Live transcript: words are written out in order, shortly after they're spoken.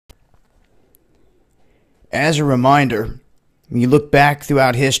as a reminder, when you look back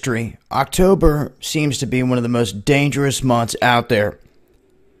throughout history, October seems to be one of the most dangerous months out there.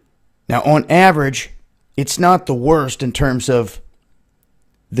 Now, on average, it's not the worst in terms of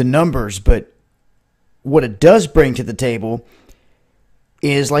the numbers, but what it does bring to the table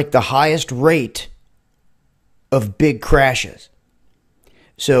is like the highest rate of big crashes.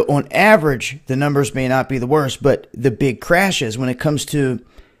 So on average, the numbers may not be the worst, but the big crashes, when it comes to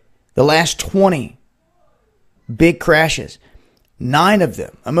the last 20 big crashes, 9 of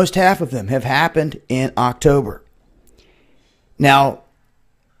them, almost half of them, have happened in October. Now,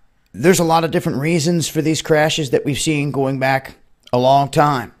 there's a lot of different reasons for these crashes that we've seen going back a long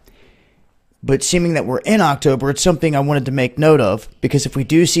time. But seeming that we're in October, it's something I wanted to make note of, because if we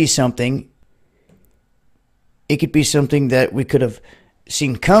do see something, it could be something that we could have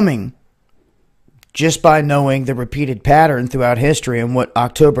seen coming just by knowing the repeated pattern throughout history and what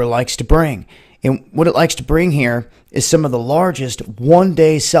October likes to bring. And what it likes to bring here is some of the largest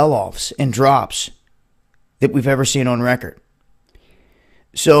one-day sell-offs and drops that we've ever seen on record.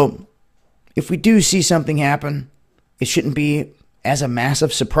 So if we do see something happen, it shouldn't be as a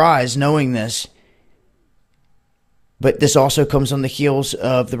massive surprise knowing this. But this also comes on the heels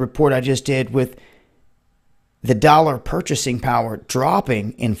of the report I just did with the dollar purchasing power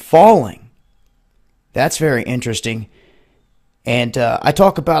dropping and falling. That's very interesting. And I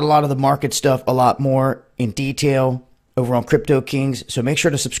talk about a lot of the market stuff a lot more in detail over on Crypto Kings. So make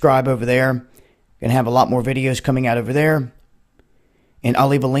sure to subscribe over there. Going to have a lot more videos coming out over there. And I'll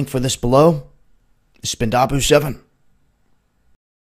leave a link for this below. This has been Dabu7.